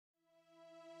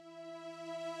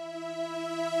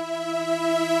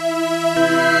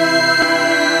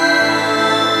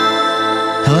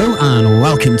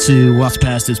Welcome to What's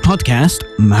Past Us podcast.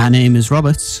 My name is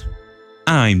Robert.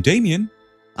 I'm Damian.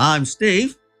 I'm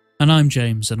Steve. And I'm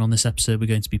James, and on this episode we're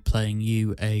going to be playing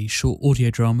you a short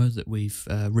audio drama that we've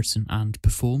written and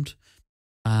performed,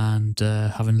 and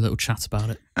having a little chat about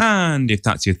it. And if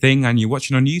that's your thing and you're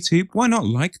watching on YouTube, why not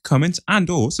like, comment and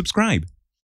or subscribe?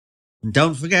 And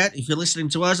don't forget, if you're listening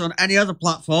to us on any other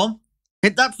platform,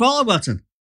 hit that follow button.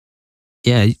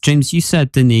 Yeah, James, you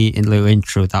said in the little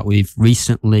intro that we've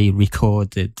recently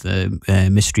recorded the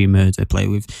mystery murder play.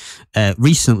 We've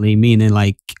recently, meaning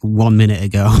like 1 minute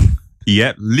ago.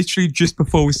 Yep, literally just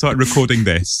before we started recording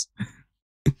this.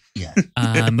 Yeah.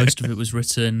 Most of it was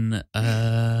written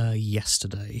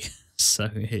yesterday, so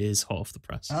it is hot off the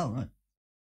press. Oh, right.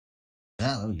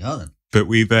 Yeah, there we go then. But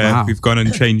we've gone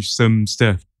and changed some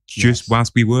stuff just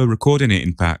whilst we were recording it,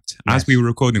 in fact. As we were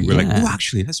recording, we were like, oh,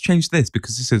 actually, let's change this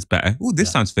because this is better. Oh,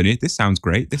 this sounds funny. This sounds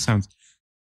great. This sounds...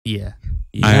 Yeah.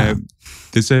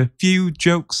 There's a few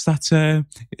jokes that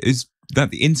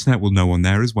the internet will know on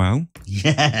there as well.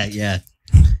 Yeah.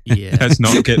 Let's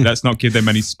not give them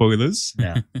any spoilers.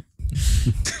 Yeah.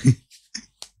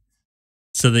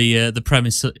 So the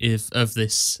premise of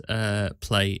this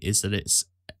play is that it's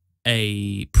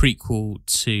a prequel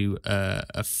to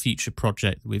a future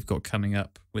project that we've got coming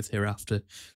up with Hereafter.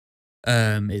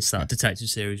 It's that detective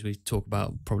series we talk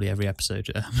about probably every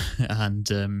episode,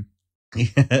 and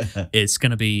it's going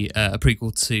to be a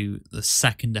prequel to the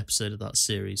second episode of that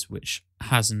series, which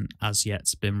hasn't as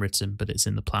yet been written, but it's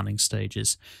in the planning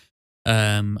stages.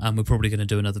 And we're probably going to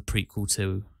do another prequel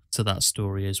to that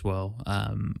story as well,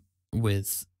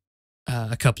 with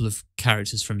a couple of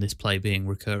characters from this play being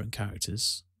recurrent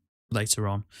characters later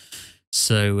on.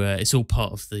 So it's all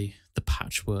part of the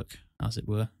patchwork, as it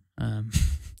were,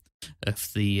 of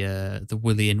the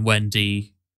Willie and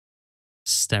Wendy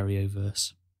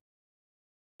stereoverse,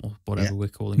 or whatever we're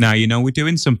calling it. Now you know we're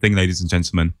doing something, ladies and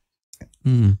gentlemen.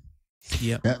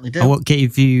 Yeah. What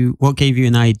gave you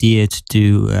an idea to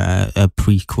do a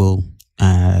prequel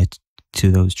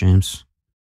to those, James?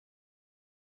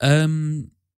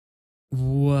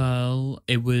 Well,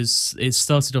 it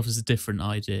started off as a different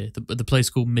idea. The play's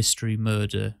called Mystery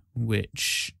Murder,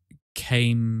 which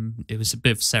it was a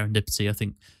bit of serendipity. I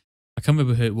think I can't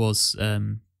remember who it was.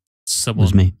 Someone. It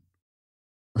was me.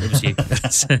 It was you.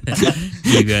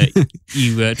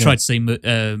 You tried to say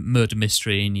murder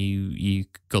mystery, and you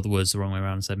got the words the wrong way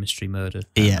around and said mystery murder.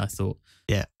 And I thought,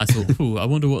 ooh, I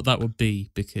wonder what that would be,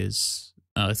 because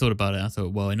I thought about it. I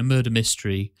thought, well, in a murder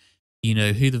mystery, you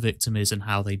know who the victim is and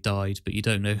how they died, but you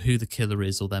don't know who the killer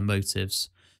is or their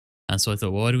motives. And so I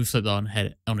thought, well, why do we flip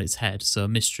that on its head? So a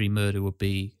mystery murder would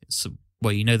be,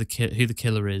 you know who the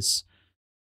killer is,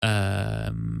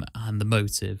 and the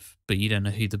motive, but you don't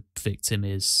know who the victim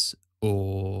is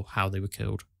or how they were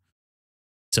killed.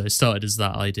 So it started as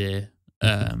that idea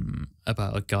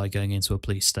about a guy going into a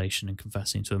police station and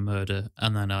confessing to a murder,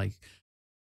 and then I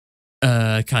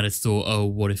kind of thought, oh,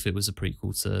 what if it was a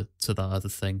prequel to that other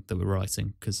thing that we're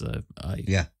writing? Because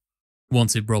I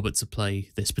wanted Robert to play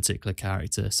this particular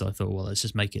character, so I thought, well, let's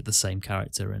just make it the same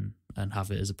character and have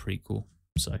it as a prequel.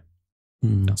 So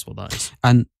that's what that is.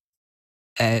 And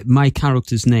my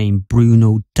character's name,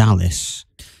 Bruno Dallas.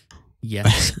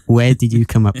 Yes. Where did you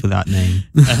come up with that name?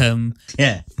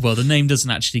 Well, the name doesn't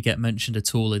actually get mentioned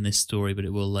at all in this story, but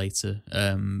it will later.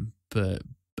 But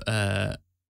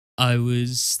I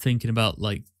was thinking about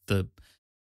like the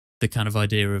kind of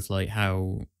idea of like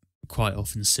how quite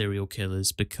often serial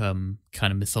killers become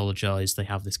kind of mythologized. They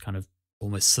have this kind of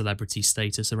almost celebrity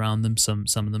status around them, some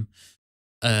of them.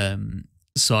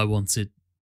 So I wanted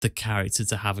the character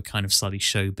to have a kind of slightly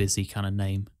showbizy kind of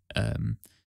name,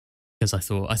 because I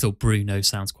thought Bruno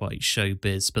sounds quite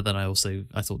showbiz, but then I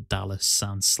thought Dallas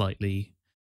sounds slightly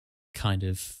kind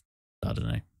of, I don't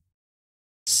know,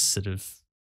 sort of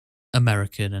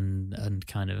American and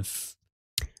kind of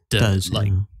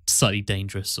slightly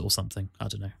dangerous or something. I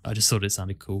don't know. I just thought it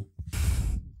sounded cool.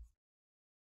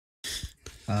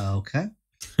 Okay.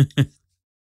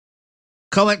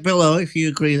 Comment below if you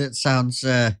agree that sounds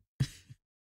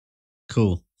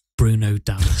cool. Bruno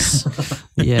Dallas.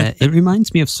 Yeah, it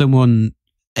reminds me of someone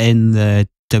in the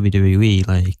WWE.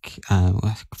 Like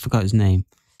I forgot his name.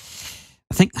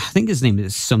 I think his name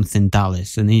is something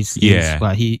Dallas, and he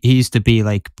used to be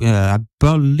like I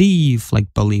believe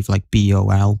like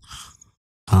BOL.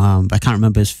 I can't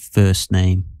remember his first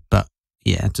name, but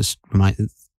yeah,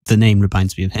 the name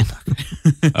reminds me of him.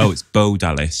 Oh, it's Bo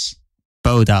Dallas.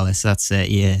 Bo Dallas, that's it.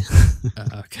 Yeah.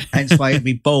 Okay. Hence why it'd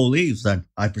be Bo Leaves then,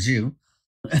 I presume.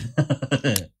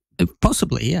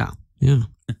 Possibly, yeah.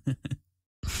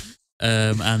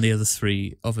 And the other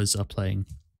three of us are playing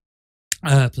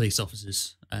Police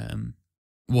officers.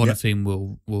 One of whom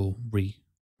will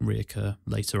reoccur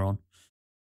later on.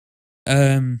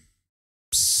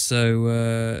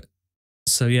 So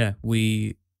yeah,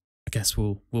 I guess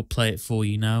we'll play it for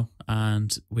you now,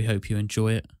 and we hope you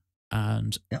enjoy it.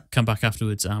 And come back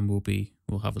afterwards, and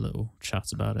we'll have a little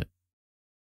chat about it.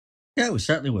 Yeah, we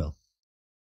certainly will.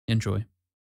 Enjoy.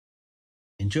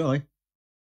 Enjoy.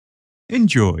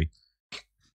 Enjoy.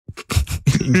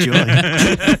 Enjoy.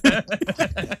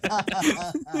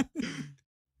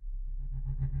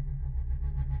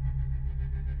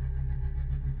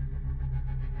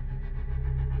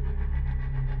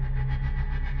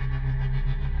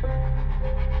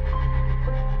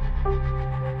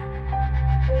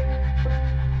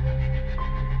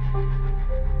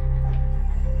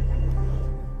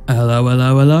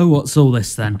 Hello. What's all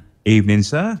this then? Evening,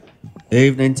 sir.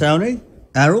 Evening, Tony.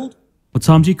 Harold. What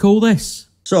time do you call this?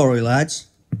 Sorry, lads.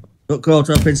 Got caught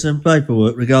up in some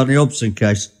paperwork regarding the Hobson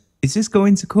case. Is this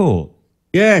going to court?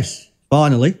 Yes,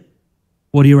 finally.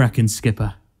 What do you reckon,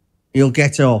 Skipper? He'll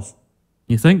get off.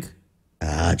 You think?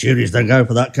 Juries don't go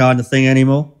for that kind of thing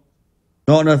anymore.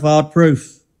 Not enough hard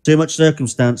proof. Too much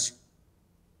circumstance.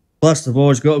 Plus, the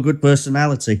boy's got a good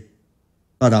personality.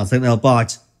 I don't think they'll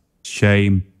bite.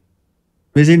 Shame.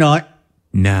 Busy night?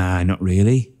 Nah, not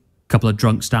really. Couple of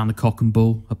drunks down the Cock and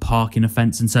Bull, a parking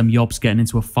offence, and some yobs getting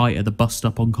into a fight at the bus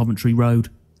stop on Coventry Road.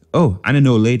 Oh, and an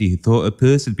old lady who thought her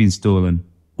purse had been stolen.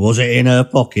 Was it in her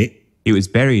pocket? It was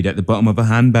buried at the bottom of a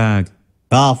handbag.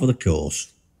 Half of the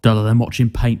course. Duller than watching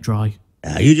paint dry.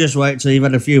 You just wait till you've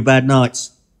had a few bad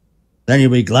nights. Then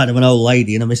you'll be glad of an old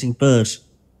lady and a missing purse.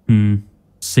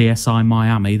 CSI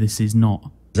Miami, this is not.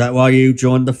 Is that why you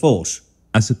joined the force?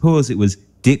 I suppose it was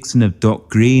Dixon of Dock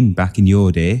Green back in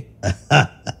your day.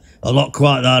 I'm not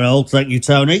quite that old, thank you,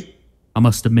 Tony. I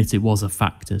must admit it was a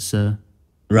factor, sir.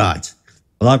 Right.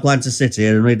 Well, I plan to sit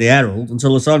here and read the Herald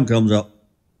until the sun comes up.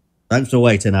 Thanks for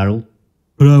waiting, Harold.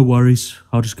 No worries.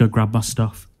 I'll just go grab my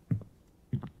stuff.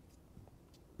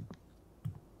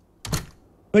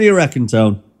 What do you reckon,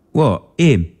 Tone? What,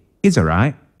 him? He's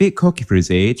alright. Bit cocky for his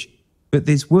age. But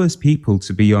there's worse people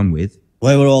to be on with.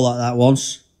 We were all like that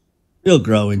once. You'll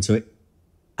grow into it.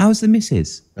 How's the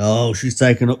missus? Oh, she's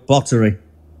taken up pottery.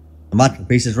 The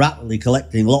mantelpiece is rapidly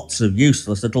collecting lots of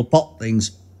useless little pot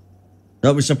things.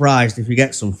 Don't be surprised if you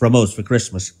get some from us for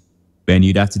Christmas. Then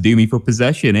you'd have to do me for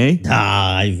possession, eh?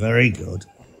 Aye, very good.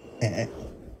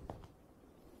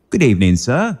 Good evening,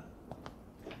 sir.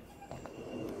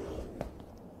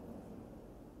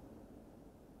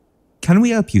 Can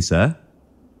we help you, sir?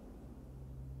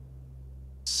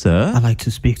 Sir? I'd like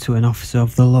to speak to an officer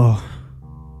of the law.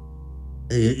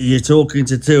 You're talking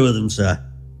to two of them, sir.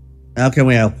 How can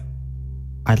we help?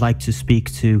 I'd like to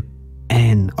speak to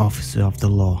an officer of the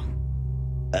law.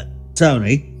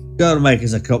 Tony, go and make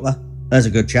us a cuppa. There's a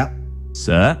good chap.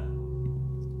 Sir?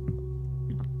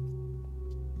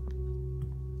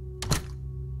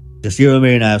 Just you and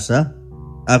me now, sir.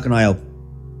 How can I help?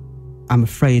 I'm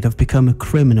afraid I've become a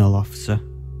criminal, officer.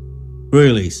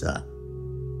 Really, sir?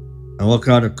 And what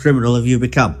kind of criminal have you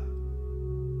become?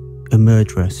 A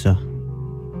murderer, sir.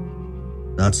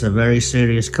 That's a very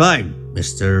serious claim,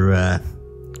 Mr.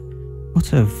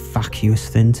 What a vacuous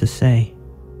thing to say.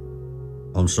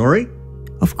 I'm sorry?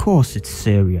 Of course it's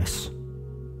serious.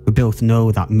 We both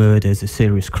know that murder is a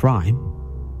serious crime.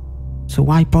 So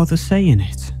why bother saying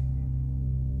it?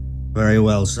 Very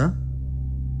well, sir.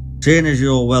 Seeing as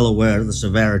you're well aware of the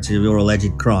severity of your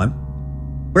alleged crime,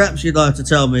 perhaps you'd like to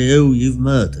tell me who you've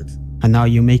murdered. And now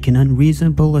you're making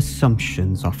unreasonable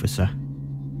assumptions, officer.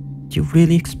 Do you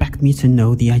really expect me to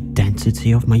know the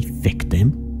identity of my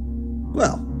victim?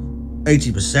 Well,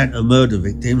 80% of murder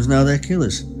victims know their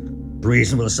killers.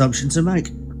 Reasonable assumption to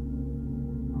make.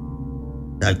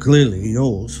 Now, clearly,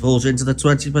 yours falls into the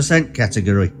 20%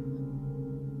 category.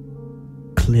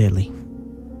 Clearly.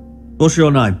 What's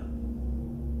your name?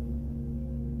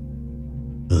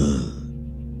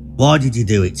 Why did you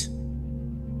do it?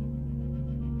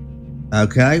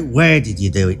 Okay, where did you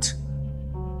do it?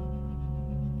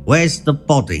 Where's the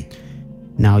body?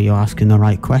 Now you're asking the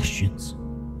right questions.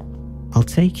 I'll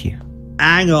take you.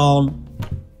 Hang on.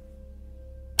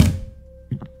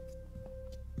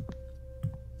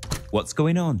 What's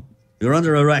going on? You're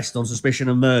under arrest on suspicion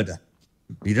of murder.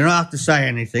 You do not have to say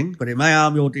anything, but it may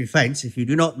harm your defence if you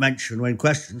do not mention when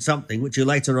questioned something which you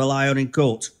later rely on in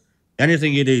court.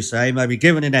 Anything you do say may be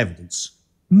given in evidence.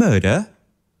 Murder?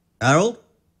 Harold,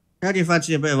 how do you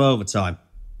fancy a bit of overtime?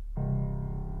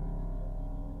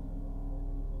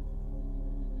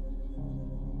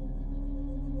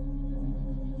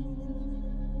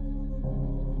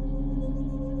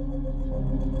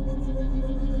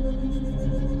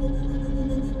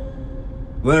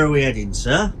 Where are we heading,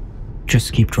 sir?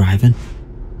 Just keep driving.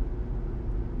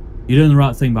 You're doing the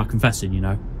right thing by confessing, you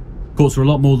know. Courts are a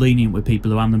lot more lenient with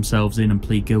people who hand themselves in and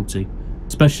plead guilty,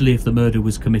 especially if the murder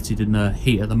was committed in the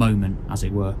heat of the moment, as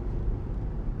it were.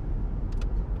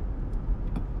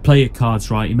 Play your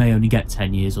cards right, you may only get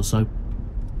 10 years or so.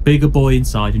 Be a good boy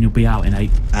inside and you'll be out in 8.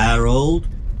 Harold?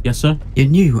 Yes, sir? You're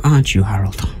new, aren't you,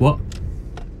 Harold? What?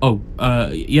 Oh,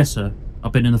 yes, sir.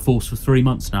 I've been in the force for 3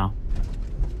 months now.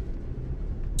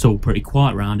 It's all pretty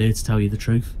quiet round here, to tell you the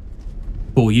truth.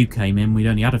 Before you came in, we'd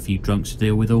only had a few drunks to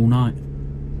deal with all night.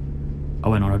 I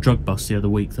went on a drug bust the other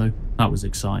week, though. That was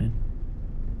exciting.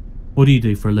 What do you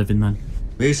do for a living, then?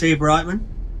 B.C. Brightman?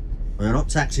 We're not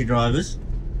taxi drivers.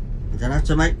 We don't have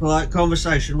to make polite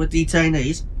conversation with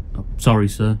detainees. Oh, sorry,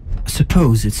 sir. I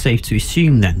suppose it's safe to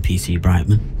assume then, PC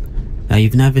Brightman, that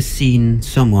you've never seen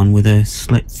someone with a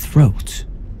slit throat.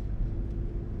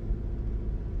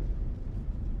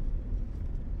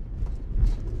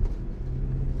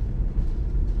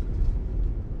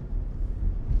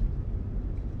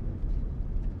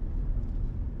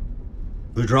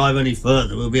 If we drive any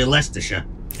further, we'll be in Leicestershire.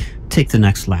 Take the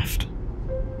next left.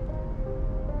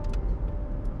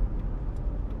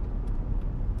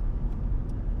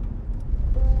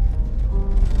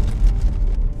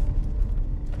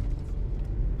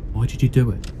 Why did you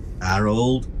do it?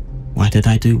 Harold? Why did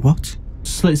I do what?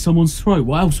 Slit someone's throat,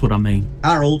 what else would I mean?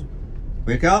 Harold,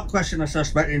 we can't question a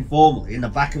suspect informally in the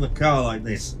back of a car like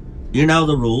this. You know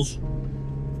the rules,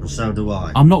 and so do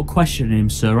I. I'm not questioning him,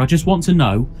 sir. I just want to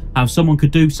know how someone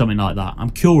could do something like that. I'm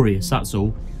curious, that's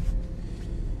all.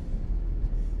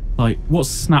 Like, what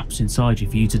snaps inside you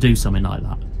for you to do something like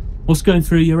that? What's going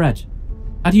through your head?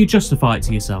 How do you justify it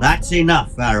to yourself? That's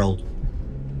enough, Harold.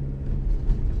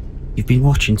 You've been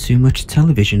watching too much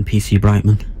television, PC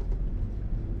Brightman.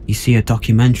 You see a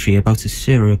documentary about a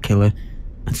serial killer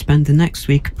and spend the next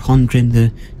week pondering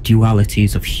the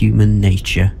dualities of human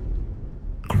nature,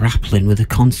 grappling with the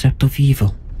concept of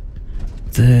evil,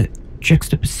 the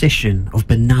juxtaposition of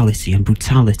banality and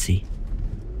brutality,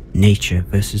 nature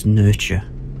versus nurture.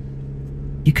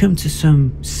 You come to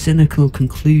some cynical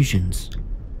conclusions.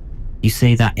 You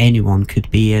say that anyone could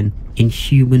be an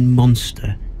inhuman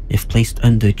monster if placed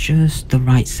under just the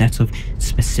right set of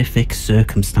specific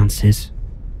circumstances.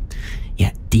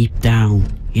 Yet deep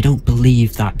down, you don't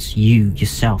believe that you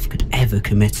yourself could ever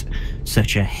commit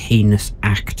such a heinous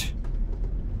act.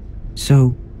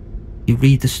 So, you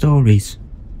read the stories,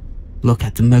 look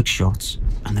at the mugshots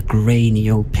and the grainy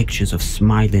old pictures of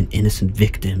smiling innocent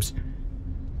victims,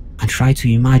 and try to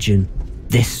imagine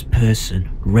this person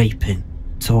raping,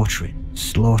 torturing,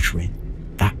 slaughtering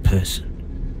that person.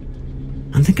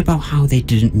 And think about how they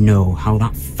didn't know how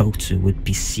that photo would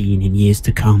be seen in years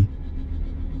to come.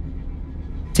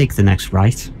 Take the next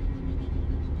right.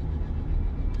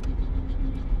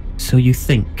 So you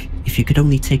think, if you could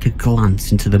only take a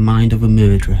glance into the mind of a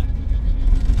murderer,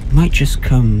 you might just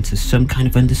come to some kind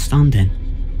of understanding.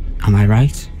 Am I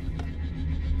right?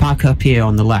 Park up here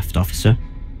on the left, officer.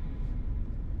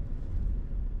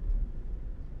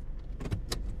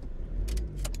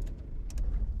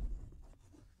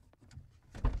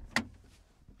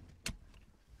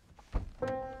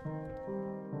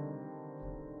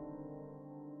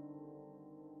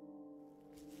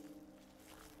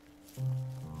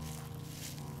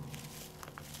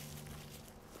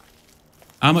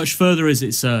 How much further is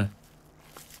it, sir?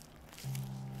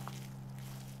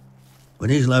 When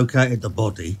he's located the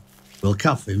body, we'll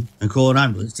cuff him and call an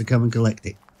ambulance to come and collect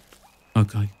it.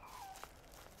 Okay.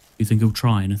 You think he'll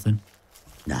try anything?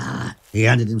 Nah, he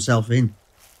handed himself in.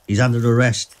 He's under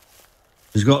arrest.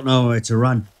 He's got nowhere to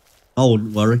run. I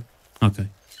wouldn't worry. Okay.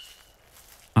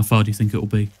 How far do you think it'll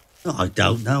be? I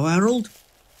don't know, Harold.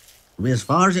 It'll be as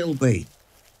far as it'll be.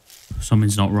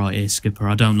 Something's not right here, Skipper.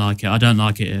 I don't like it. I don't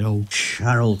like it at all. Shh,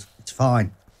 Harold, it's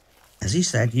fine. As he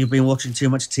said, you've been watching too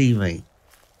much TV.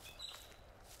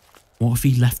 What if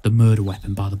he left the murder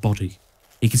weapon by the body?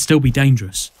 He could still be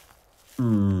dangerous.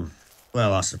 Well,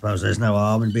 I suppose there's no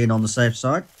harm in being on the safe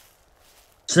side.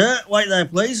 Sir, wait there,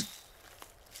 please.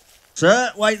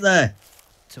 Sir, wait there.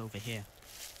 It's over here.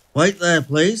 Wait there,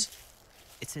 please.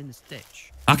 It's in this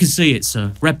ditch. I can see it,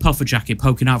 sir. Red puffer jacket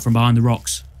poking out from behind the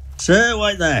rocks. Sir,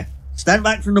 wait there. Stand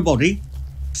back from the body.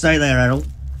 Stay there, Harold.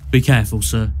 Be careful,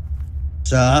 sir.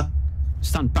 Sir?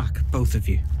 Stand back, both of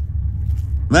you.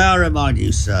 May I remind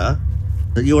you, sir,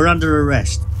 that you are under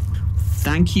arrest.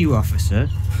 Thank you, officer.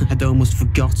 I'd almost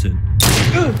forgotten.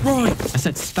 Right! I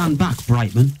said stand back,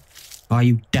 Brightman. Are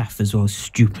you deaf as well as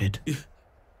stupid?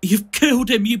 You've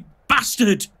killed him, you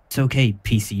bastard! It's okay,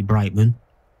 PC Brightman.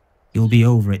 You'll be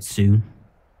over it soon.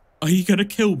 Are you gonna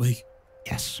kill me?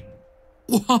 Yes.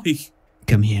 Why?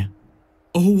 Come here.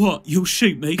 Oh, what? You'll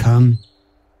shoot me? Come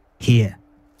here.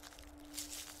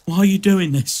 Why are you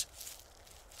doing this?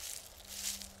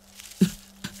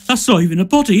 That's not even a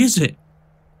body, is it?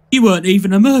 You weren't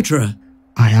even a murderer.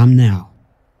 I am now.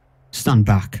 Stand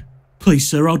back. Please,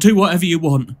 sir, I'll do whatever you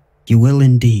want. You will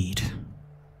indeed.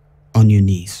 On your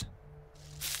knees.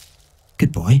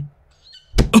 Good boy.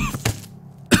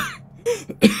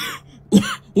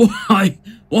 Why?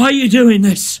 Why are you doing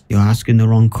this? You're asking the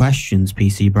wrong questions,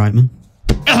 PC Brightman.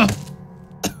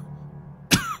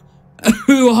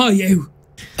 Who are you?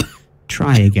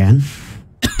 Try again.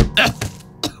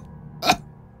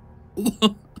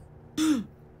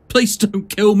 Please don't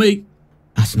kill me.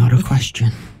 That's not a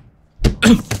question.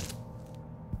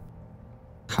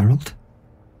 Harold?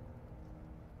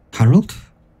 Harold?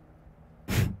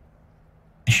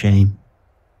 A shame.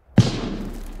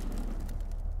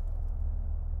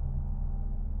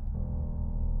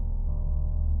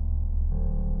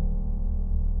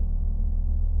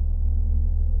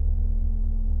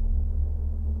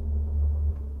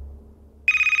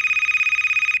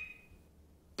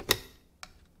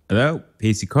 Hello,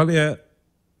 PC Collier.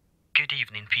 Good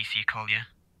evening, PC Collier.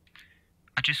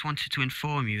 I just wanted to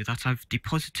inform you that I've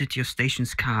deposited your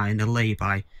station's car in a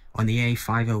lay-by on the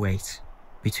A508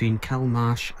 between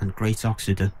Kelmarsh and Great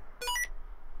Oxeter.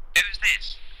 Who's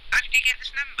this? How did you get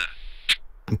this number?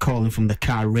 I'm calling from the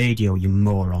car radio, you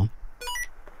moron.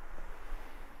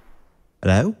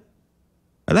 Hello?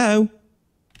 Hello?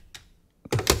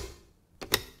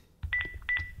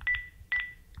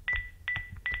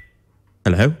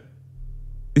 Hello?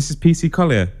 This is PC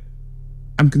Collier.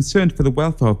 I'm concerned for the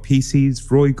welfare of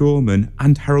PC's Roy Gorman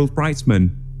and Harold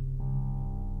Brightman.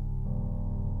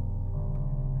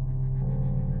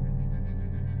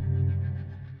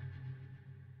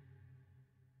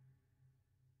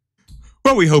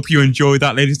 Well, we hope you enjoyed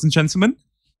that, ladies and gentlemen.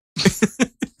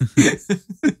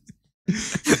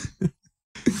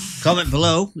 Comment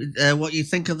below what you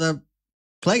think of the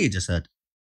play you just heard.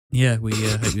 Yeah, we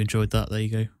hope you enjoyed that. There you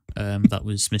go. That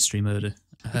was Mystery Murder.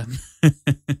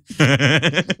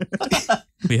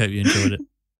 We hope you enjoyed it.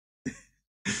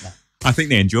 I think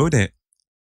they enjoyed it.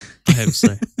 I hope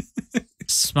so.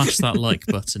 Smash that like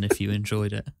button if you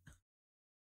enjoyed it.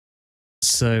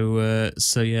 So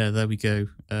yeah, there we go.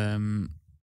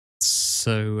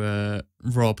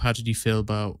 Rob, how did you feel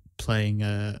about playing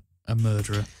a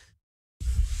murderer?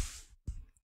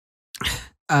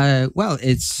 Well,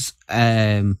 it's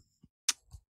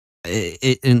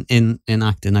in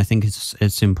acting, I think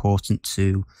it's important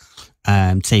to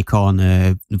take on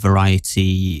a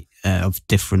variety of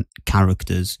different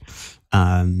characters,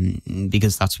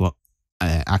 because that's what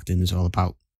acting is all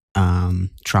about.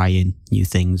 Trying new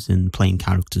things and playing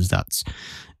characters that's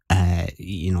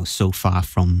so far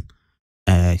from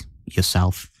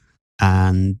yourself.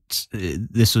 And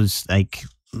this was like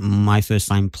my first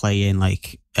time playing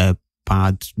like a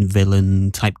bad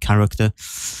villain type character,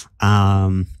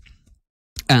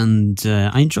 and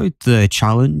I enjoyed the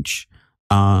challenge.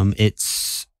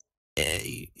 It's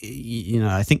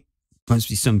I think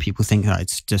mostly some people think that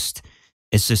it's just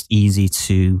easy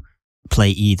to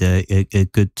play either a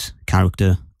good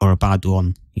character or a bad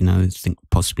one. I think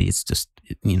possibly it's just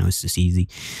easy,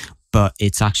 but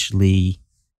it's actually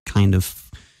kind of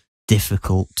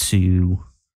difficult to,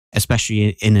 especially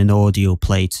in an audio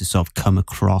play, to sort of come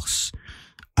across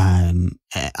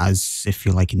as if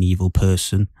you're like an evil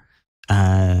person.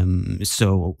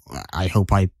 So I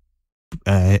hope I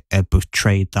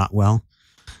portrayed that well.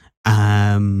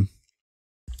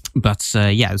 But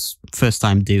yeah, it was first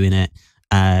time doing it.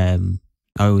 I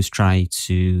always try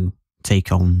to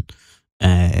take on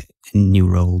new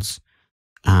roles,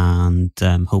 and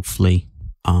hopefully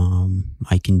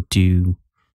I can do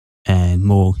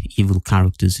more evil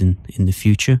characters in the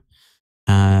future.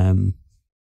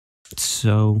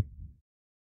 So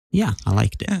yeah, I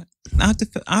liked it. Yeah.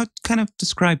 I'd kind of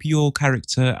describe your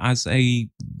character as a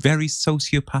very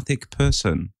sociopathic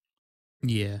person.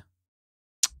 Yeah.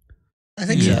 I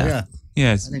think so, yeah.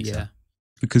 Yes. I think so.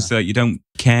 Because you don't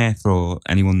care for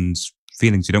anyone's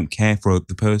feelings. You don't care for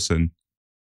the person.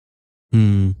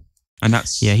 And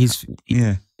that's... he's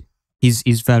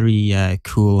very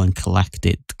cool and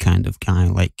collected kind of guy.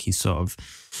 Like, he sort of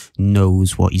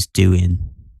knows what he's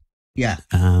doing. Yeah,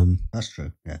 that's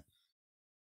true, yeah.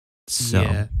 So...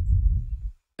 Yeah.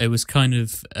 It was kind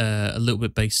of a little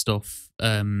bit based off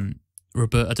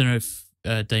Robert. I don't know if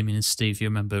Damian and Steve, you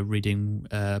remember reading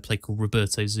a play called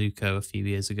Roberto Zucco a few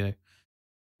years ago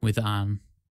with Anne.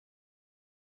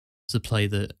 It's a play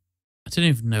that I don't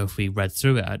even know if we read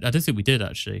through it. I don't think we did,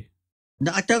 actually.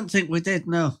 No, I don't think we did,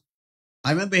 no.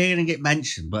 I remember hearing it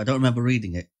mentioned, but I don't remember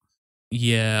reading it.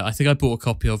 Yeah, I think I bought a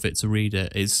copy of it to read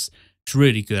it. It's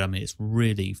really good. I mean, it's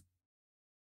really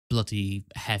bloody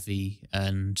heavy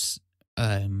and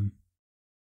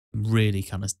really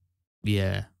kind of,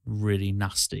 really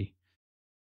nasty.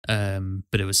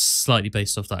 But it was slightly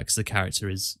based off that because the character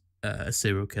is a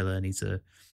serial killer and he's a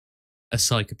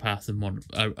psychopath. And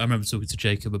I remember talking to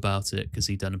Jacob about it because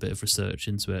he'd done a bit of research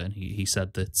into it, and he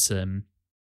said that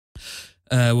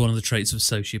one of the traits of a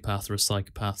sociopath or a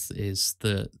psychopath is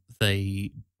that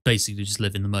they basically just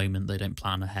live in the moment. They don't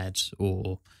plan ahead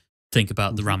or think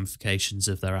about the ramifications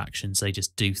of their actions. They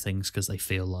just do things because they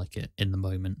feel like it in the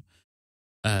moment.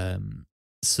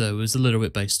 So it was a little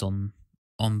bit based on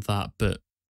that, but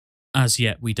as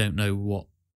yet we don't know what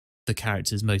the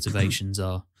character's motivations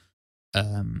are.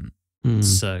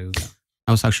 So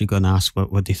I was actually going to ask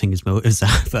what do you think his motives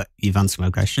are, but you've answered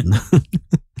my question.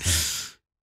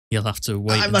 You'll have to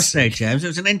wait. I must say, James, it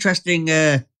was an interesting.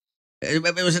 It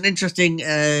was an interesting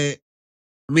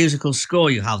musical score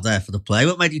you have there for the play.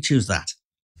 What made you choose that?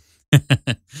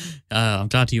 I'm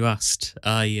glad you asked.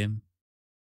 I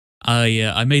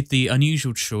made the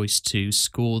unusual choice to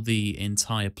score the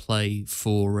entire play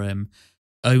for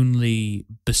only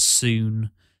bassoon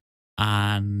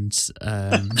and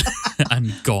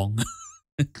and gong.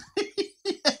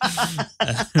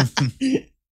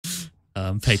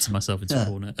 Painted myself into a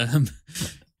corner. Yeah.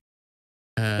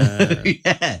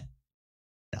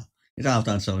 No, you don't have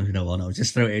to answer if you don't want. I'll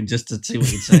just throw it in just to see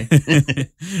what you'd say.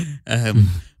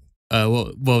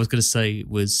 What I was going to say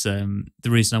was the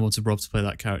reason I wanted Rob to play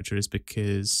that character is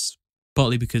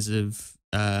partly because of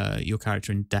your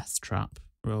character in Death Trap,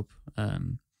 Rob.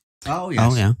 Oh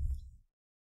yeah.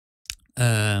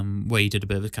 Where you did a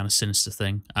bit of a kind of sinister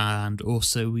thing, and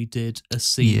also we did a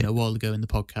scene a while ago in the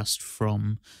podcast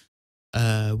from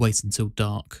Wait Until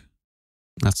Dark.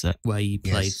 That's it. Where you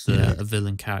played a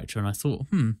villain character, and I thought,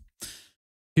 who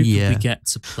could we get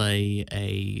to play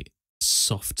a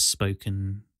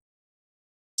soft-spoken,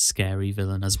 scary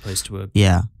villain as opposed to a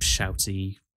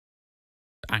shouty,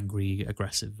 angry,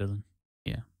 aggressive villain?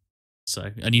 Yeah.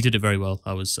 So, and you did it very well.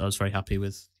 I was very happy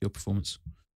with your performance.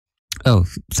 Oh,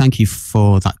 thank you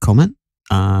for that comment.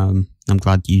 I'm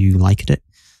glad you liked it,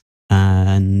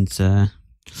 and I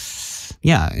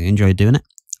enjoyed doing it.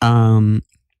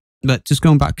 But just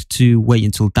going back to Wait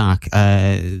Until Dark,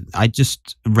 I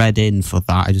just read in for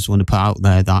that. I just want to put out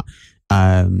there that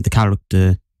the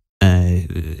character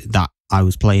that I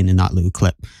was playing in that little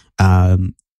clip,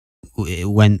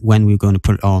 when we were going to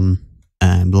put it on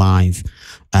live,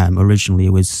 originally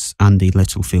it was Andy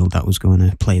Littlefield that was going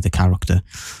to play the character.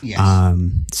 Yes.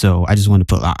 So I just want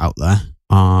to put that out there.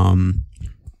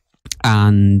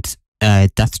 And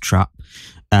Death Trap,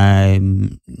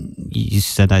 you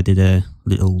said I did a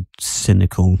little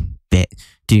cynical bit.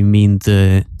 Do you mean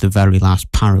the very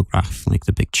last paragraph, like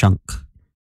the big chunk?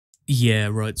 Yeah,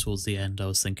 right towards the end I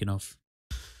was thinking of.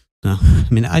 No, I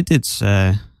mean, I did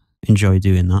enjoy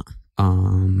doing that.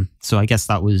 So I guess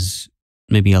that was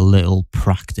maybe a little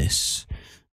practice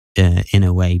in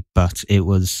a way, but it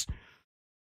was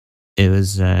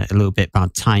a little bit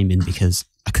bad timing because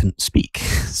I couldn't speak.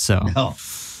 So No.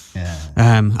 Yeah.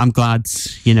 I'm glad,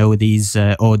 with these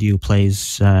audio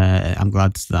plays, I'm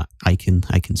glad that I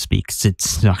can speak to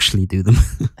actually do them.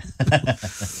 I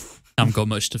haven't got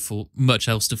much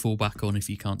else to fall back on if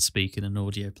you can't speak in an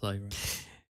audio play, right?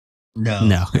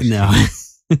 No. I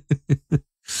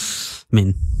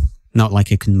mean, not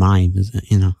like I can mime, is it?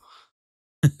 I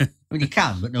mean, you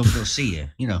can, but nobody will see you.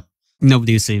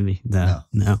 Nobody will see me. No.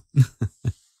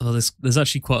 Well, there's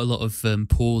actually quite a lot of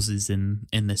pauses in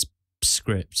this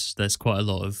script. There's quite a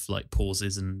lot of like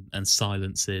pauses and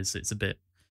silences. It's a bit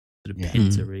sort of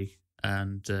pintery,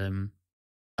 and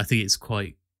I think it's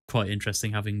quite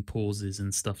interesting having pauses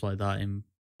and stuff like that in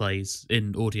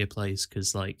audio plays,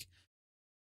 because like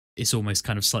it's almost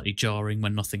kind of slightly jarring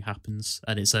when nothing happens,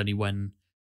 and it's only when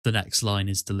the next line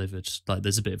is delivered, like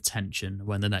there's a bit of tension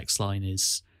when the next line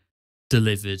is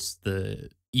delivered,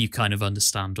 you kind of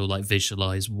understand or like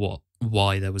visualize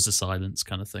why there was a silence,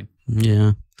 kind of thing.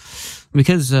 Yeah,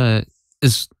 because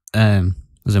as I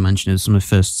mentioned, it was my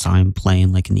first time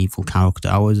playing like an evil character.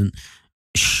 I wasn't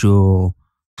sure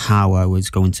how I was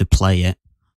going to play it,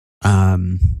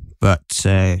 but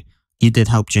you did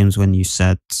help, James, when you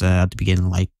said at the beginning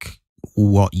like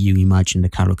what you imagine the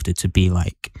character to be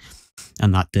like,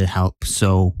 and that did help.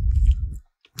 So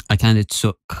I kind of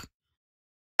took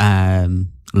a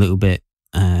little bit,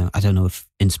 I don't know if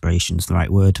inspiration is the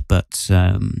right word, but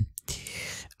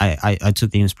I took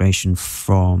the inspiration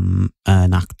from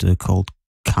an actor called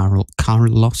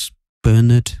Carlos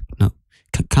Bernard.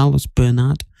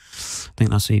 I think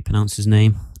that's how you pronounce his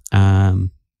name.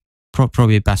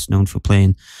 Probably best known for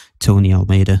playing Tony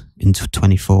Almeida in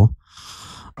 24.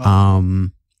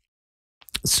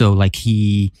 So like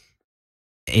he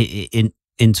in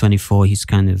 24, he's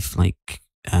kind of like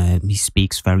he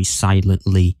speaks very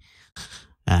silently.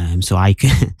 So I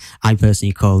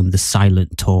personally call him the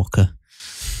silent talker.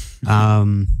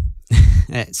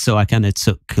 So I kind of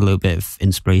took a little bit of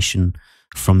inspiration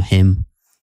from him,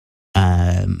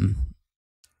 and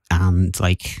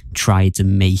like tried to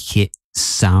make it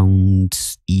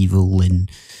sound evil and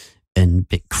a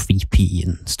bit creepy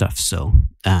and stuff. So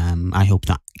I hope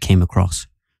that came across.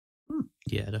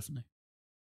 Yeah, definitely.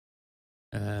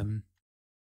 I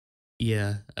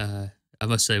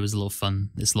must say it was a lot of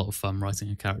fun. It's a lot of fun writing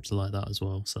a character like that as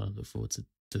well. So I look forward to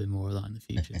doing more of that in the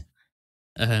future.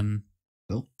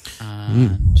 Cool.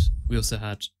 And we also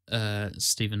had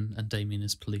Stephen and Damian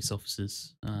as police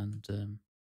officers. And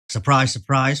surprise,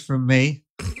 surprise from me.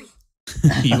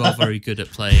 You are very good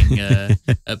at playing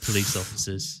at police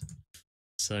officers.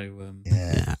 So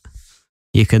yeah.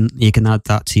 You can add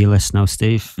that to your list now,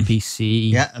 Steve.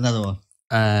 PC. Yeah, another one.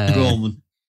 Gorman.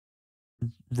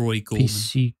 Roy Gorman.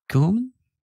 PC Gorman?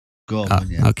 Gorman,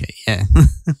 yeah. Okay, yeah.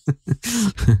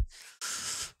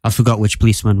 I forgot which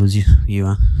policeman was you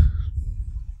are.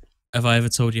 Have I ever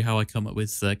told you how I come up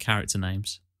with character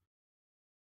names?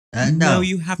 No,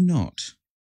 you have not.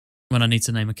 When I need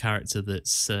to name a character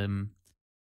that's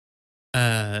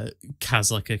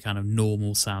has like a kind of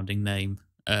normal sounding name,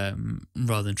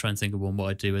 rather than trying to think of one, what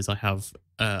I do is I have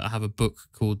a book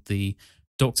called the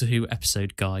Doctor Who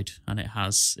Episode Guide, and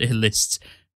it lists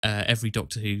every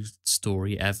Doctor Who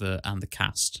story ever and the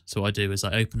cast. So what I do is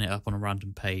I open it up on a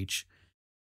random page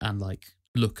and like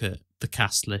look at the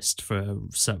cast list for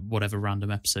whatever random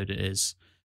episode it is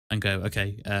and go,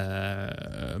 okay,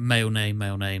 male name,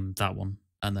 that one.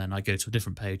 And then I go to a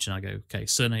different page and I go, okay,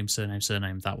 surname,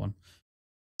 that one.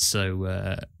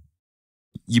 So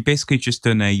you basically just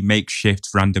done a makeshift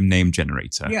random name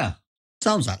generator. Yeah,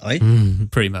 sounds that way.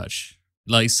 Pretty much.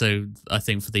 Like, so I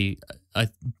think for the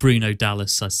Bruno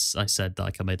Dallas, I said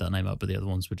that I made that name up, but the other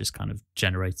ones were just kind of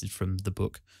generated from the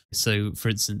book. So, for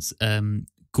instance,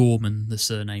 Gorman, the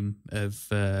surname of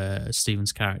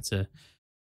Stephen's character,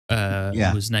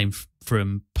 was named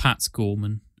from Pat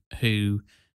Gorman, who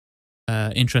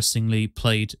interestingly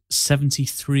played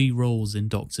 73 roles in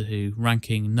Doctor Who,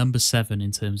 ranking number 7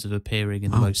 in terms of appearing in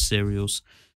the most serials.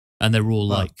 And they're all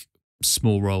like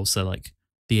small roles. So like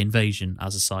The Invasion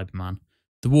as a Cyberman,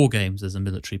 The War Games as a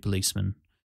military policeman,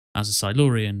 as a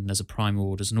Silurian, as a Prime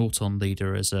Ward, as an Auton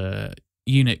leader, as a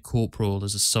unit corporal,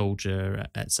 as a soldier,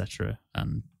 etc.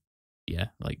 And yeah,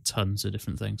 like tons of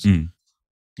different things.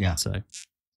 Yeah. So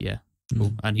yeah,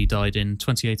 cool. And he died in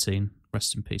 2018.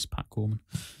 Rest in peace, Pat Gorman.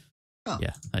 Oh.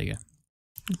 Yeah, there you go.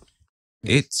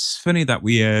 It's funny that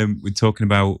we're talking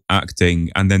about acting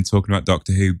and then talking about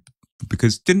Doctor Who,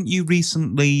 because didn't you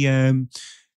recently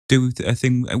do a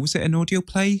thing? Was it an audio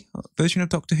play version of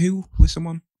Doctor Who with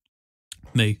someone?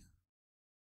 Me.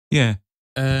 Yeah.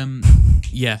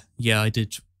 Yeah, I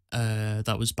did.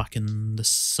 That was back in the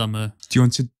summer.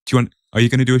 Are you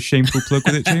going to do a shameful plug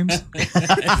with it, James?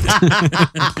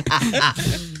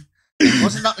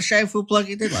 Wasn't that the shameful plug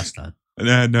you did last time?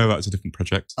 No, that was a different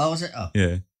project. Oh, was it? Oh.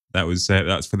 Yeah,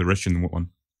 that's for the Russian one.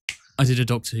 I did a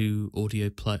Doctor Who audio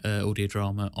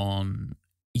drama on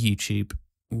YouTube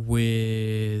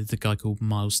with a guy called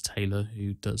Miles Taylor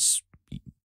who does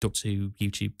Doctor Who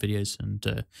YouTube videos,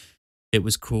 and it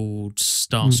was called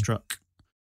Starstruck,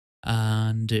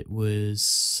 and it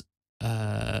was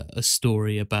a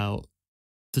story about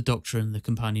the Doctor and the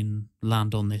companion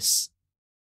land on this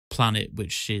planet,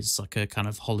 which is like a kind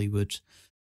of Hollywood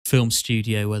film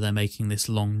studio where they're making this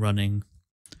long-running,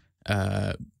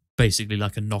 basically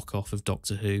like a knockoff of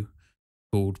Doctor Who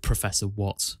called Professor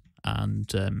Watt,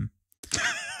 and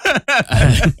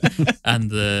and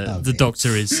the Doctor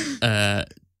is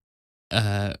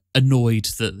annoyed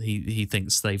that he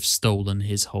thinks they've stolen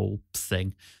his whole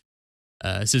thing.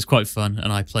 So it's quite fun,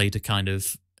 and I played a kind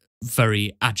of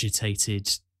very agitated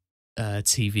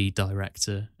TV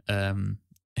director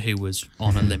who was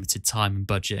on a limited time and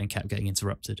budget and kept getting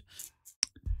interrupted.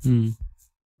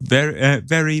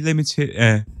 Very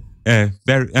limited.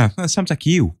 That sounds like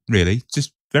you, really.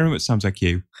 Just very much sounds like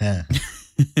you. Yeah.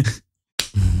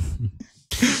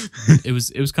 It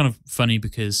was kind of funny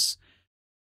because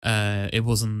it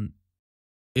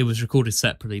was recorded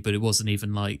separately, but it wasn't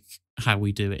even like how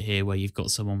we do it here, where you've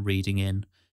got someone reading in.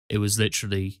 It was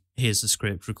literally, here's the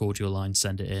script, record your line,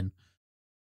 send it in.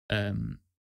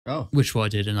 Which what I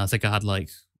did, and I think I had like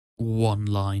one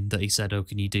line that he said, "Oh,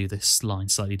 can you do this line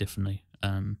slightly differently?"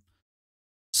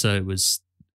 So it was,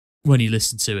 when you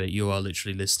listen to it, you are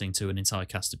literally listening to an entire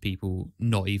cast of people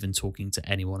not even talking to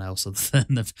anyone else other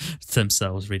than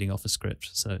themselves reading off a script.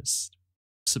 So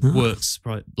it works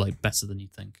like better than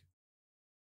you'd think.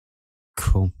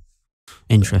 Cool.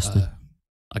 Interesting. But,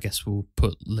 I guess we'll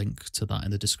put link to that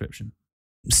in the description.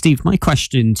 Steve, my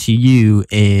question to you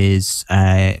is,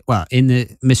 in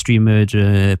the Mystery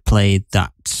Murder play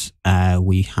that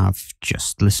we have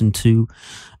just listened to,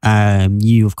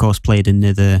 you, of course, played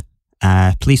another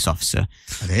police officer.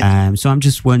 I did. So I'm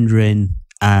just wondering,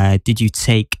 did you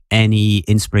take any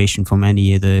inspiration from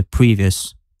any of the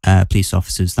previous police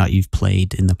officers that you've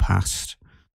played in the past?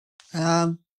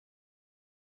 No,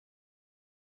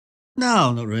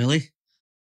 not really.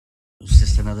 It was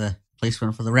just another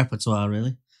policeman for the repertoire,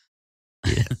 really.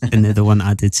 Yeah. Another one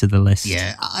added to the list.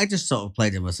 Yeah, I just sort of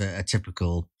played him as a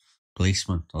typical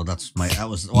policeman. Or that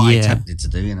was what I attempted to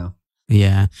do, you know.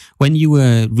 Yeah, when you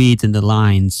were reading the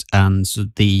lines and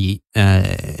the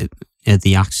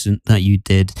accent that you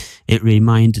did, it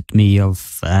reminded me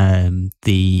of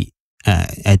the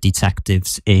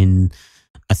detectives in,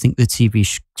 I think the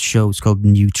TV show is called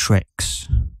New Tricks.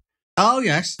 Oh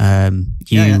yes.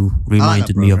 You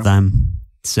reminded me of them.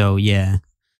 So yeah.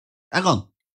 Hang on,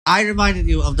 I reminded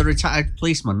you of the retired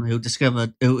policeman who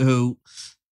discovered who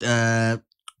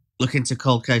look into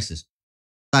cold cases.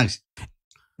 Thanks.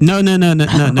 No. You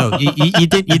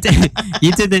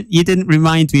didn't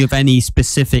remind me of any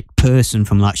specific person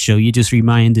from that show. You just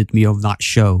reminded me of that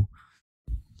show.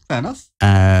 Fair enough.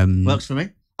 Works for me.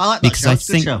 I like that because show. It's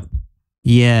a good show.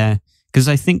 Yeah, because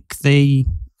I think they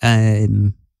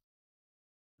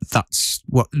that's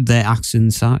what their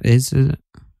accents is it?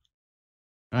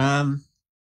 Yeah,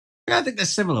 I think there's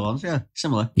similar ones. Yeah,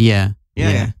 similar. Yeah.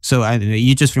 Yeah. So I don't know.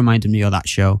 You just reminded me of that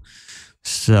show.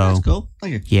 So that's cool.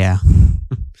 Thank you. Yeah.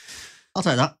 I'll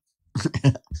take that.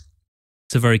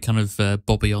 It's a very kind of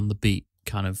Bobby on the beat,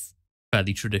 kind of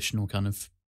fairly traditional kind of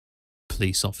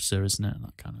police officer, isn't it?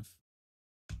 That kind of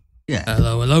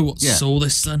hello, what's all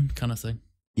this then? Kind of thing.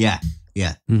 Yeah.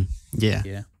 Yeah.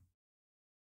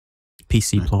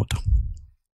 PC Yeah. plot.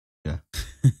 Yeah.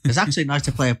 It's actually nice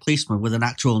to play a policeman with an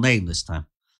actual name this time.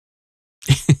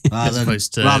 As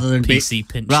opposed to PC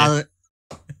Pincher.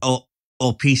 Or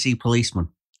PC policeman.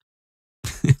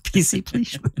 PC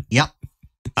policeman. Yep.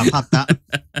 I've had that.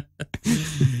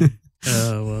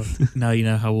 Oh, well. Now you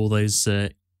know how all those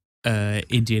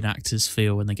Indian actors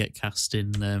feel when they get cast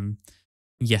in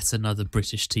yet another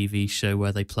British TV show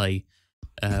where they play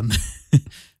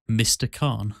Mr.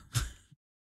 Khan.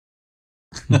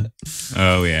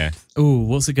 Oh, yeah. Oh,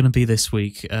 what's it going to be this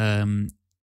week?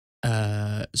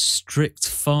 Strict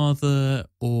father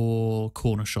or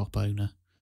corner shop owner?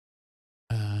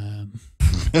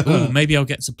 Maybe I'll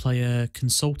get to play a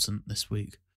consultant this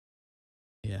week.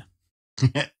 Yeah.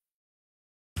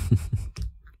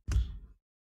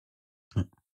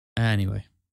 Anyway,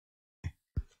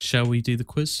 shall we do the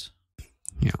quiz?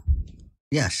 Yeah.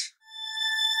 Yes.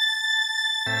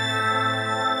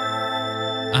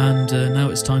 And now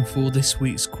it's time for this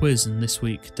week's quiz. And this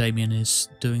week, Damian is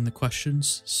doing the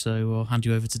questions. So I'll hand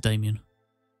you over to Damian.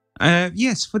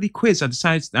 Yes, for the quiz, I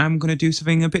decided I'm going to do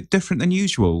something a bit different than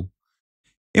usual.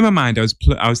 In my mind, I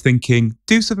was thinking,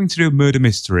 do something to do with murder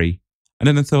mystery. And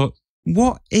then I thought,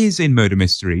 what is in murder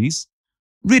mysteries?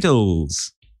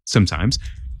 Riddles. Sometimes.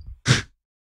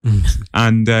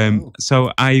 And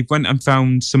so I went and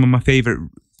found some of my favorite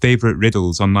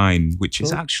riddles online, which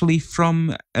is actually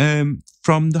from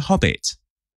The Hobbit.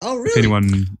 Oh,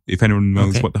 really? If anyone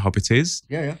knows what The Hobbit is.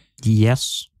 Yeah.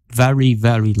 Yes. Very,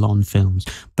 very long films,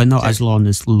 but not as long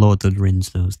as Lord of the Rings.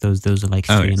 Those are like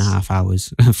 3.5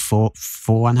 hours,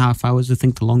 4.5 hours. I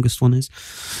think the longest one is.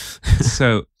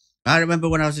 So I remember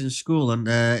when I was in school and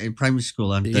in primary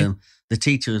school, and the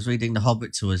teacher was reading The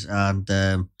Hobbit to us, and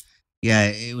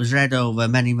it was read over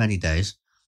many, many days.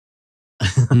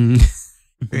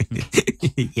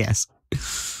 Yes.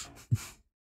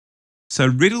 So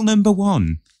riddle number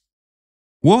 1: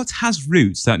 what has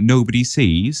roots that nobody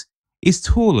sees, is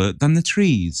taller than the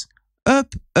trees?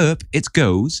 Up, up it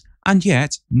goes, and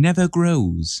yet never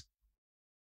grows.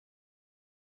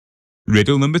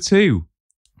 Riddle number 2: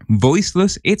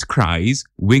 voiceless it cries,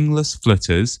 wingless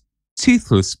flutters,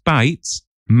 toothless bites,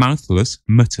 mouthless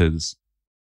mutters.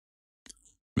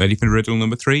 Ready for riddle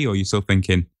number 3, or are you still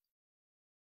thinking?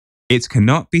 It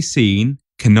cannot be seen,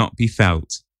 cannot be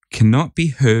felt, cannot be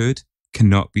heard,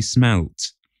 cannot be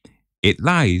smelt. It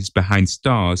lies behind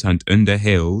stars and under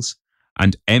hills,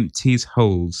 and empties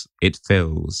holes it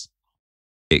fills.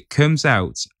 It comes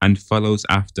out and follows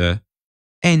after,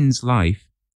 ends life,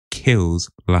 kills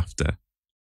laughter.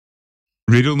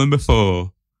 Riddle number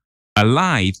 4: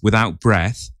 alive without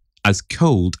breath, as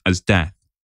cold as death,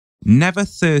 never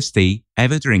thirsty,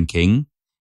 ever drinking,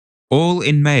 all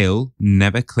in male,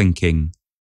 never clinking.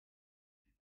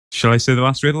 Shall I say the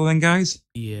last riddle then, guys?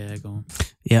 Yeah, go on.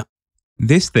 Yeah.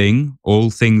 This thing all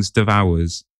things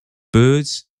devours,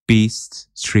 birds, beasts,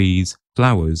 trees,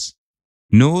 flowers,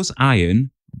 gnaws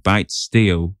iron, bites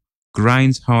steel,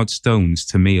 grinds hard stones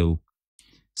to meal,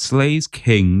 slays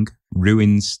king,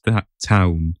 ruins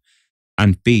town,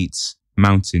 and beats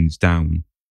mountains down.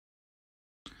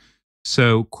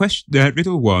 So,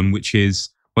 riddle 1, which is,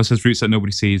 what has roots that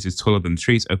nobody sees, is taller than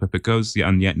trees, up it goes,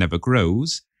 and yet never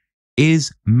grows,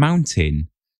 is mountain.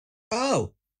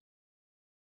 Oh.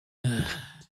 Yeah,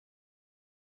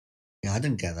 I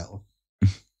didn't get that one.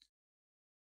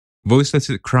 Voiceless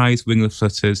it cries, wingless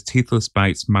flutters, teethless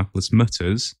bites, mouthless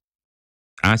mutters.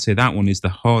 I'd say that one is the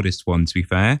hardest one, to be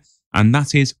fair, and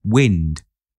that is wind.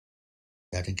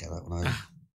 Yeah, I didn't get that one either.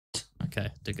 Okay,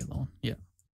 did get that one. Yeah.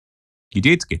 You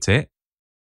did get it.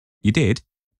 You did.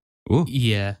 Oh.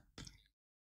 Yeah.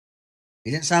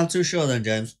 You didn't sound too sure then,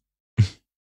 James.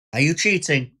 Are you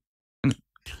cheating?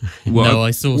 No,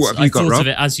 I thought of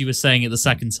it as you were saying it the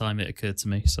second time it occurred to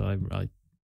me, so I'll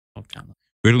count that.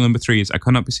 Riddle number 3 is, I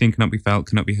cannot be seen, cannot be felt,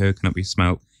 cannot be heard, cannot be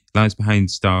smelt. It lies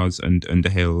behind stars and under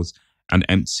hills, and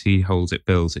empty holes it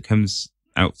fills. It comes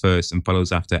out first and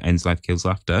follows after, ends life, kills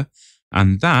laughter.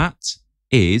 And that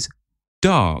is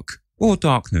dark or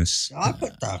darkness. I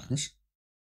put darkness.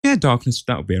 Yeah, darkness,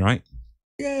 that would be all right.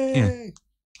 Yay! Yeah.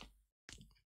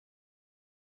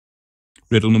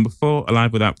 Riddle number 4,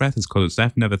 alive without breath, as cold as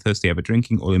death, never thirsty, ever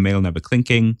drinking, all in male, never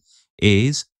clinking,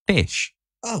 is fish.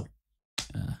 Oh.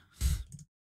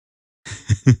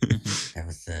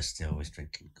 Never thirsty, always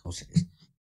drinking. Of course it is.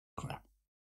 Crap.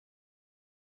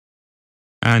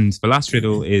 And the last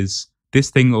riddle is, this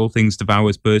thing all things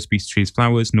devours, birds, beasts, trees,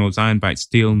 flowers, gnaws iron, bites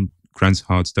steel, grinds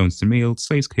hard stones to meal,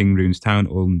 slays king, ruins town,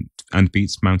 and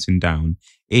beats mountain down,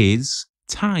 is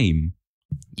time.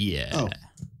 Yeah. Oh.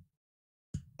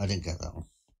 I didn't get that one.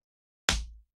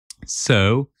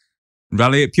 So,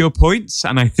 rally up your points,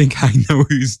 and I think I know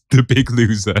who's the big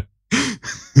loser.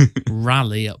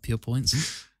 Rally up your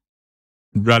points.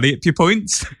 Rally up your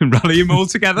points. Rally them all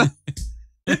together.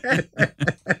 I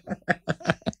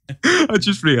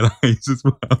just realised as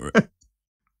well. All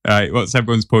right, what's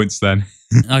everyone's points then?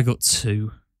 I got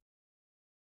 2.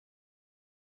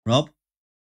 Rob?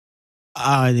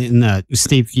 No,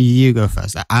 Steve, you go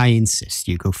first. I insist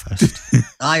you go first.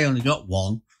 I only got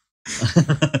 1.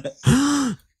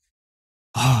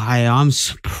 I am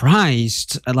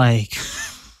surprised. Like,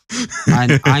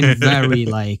 I'm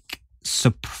very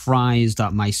surprised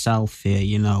at myself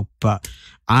here, but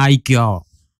I got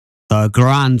the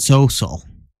grand total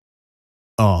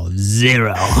of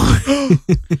 0.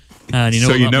 And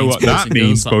so you know what that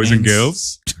means, boys and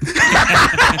girls.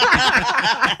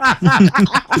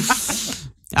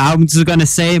 I'm just going to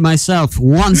say it myself.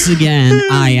 Once again,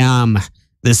 I am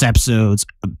this episode's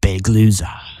big loser.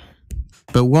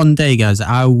 But one day, guys,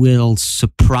 I will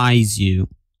surprise you.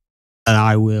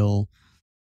 And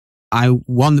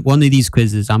one of these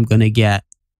quizzes, I'm going to get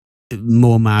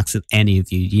more marks than any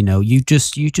of you. You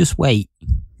just wait.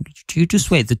 You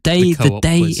just wait. The day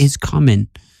is coming.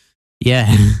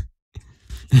 Yeah.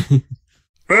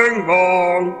 Bing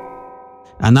bong.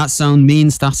 And that sound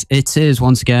means that it is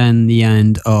once again the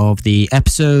end of the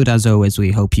episode. As always,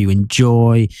 we hope you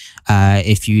enjoy.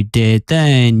 If you did,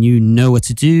 then you know what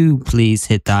to do. Please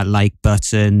hit that like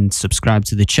button, subscribe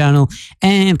to the channel,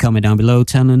 and comment down below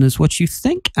telling us what you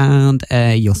think and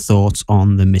your thoughts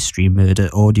on the Mystery Murder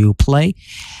audio play.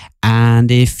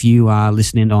 And if you are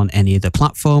listening on any other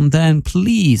platform, then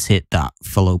please hit that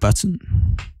follow button.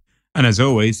 And as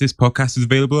always, this podcast is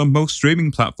available on most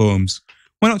streaming platforms.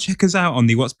 Why not check us out on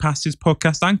the What's Past Is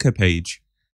podcast anchor page?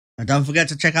 And don't forget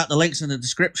to check out the links in the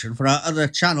description for our other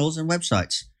channels and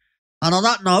websites. And on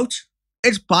that note,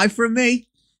 it's bye from me.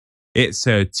 It's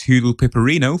a Toodle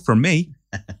Pipperino from me.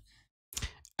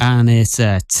 And it's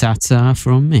a ta-ta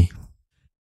from me.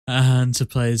 And to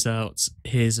play us out,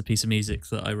 here's a piece of music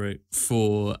that I wrote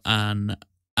for an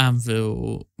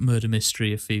Anvil murder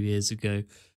mystery a few years ago.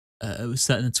 It was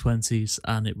set in the 20s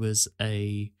and it was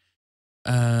a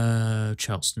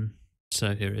Charleston.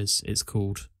 So here it is. It's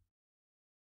called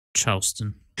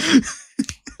Charleston.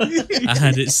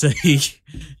 And it's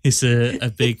a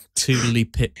big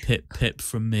toodly pip pip pip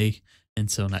from me.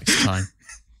 Until next time.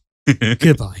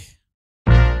 Goodbye.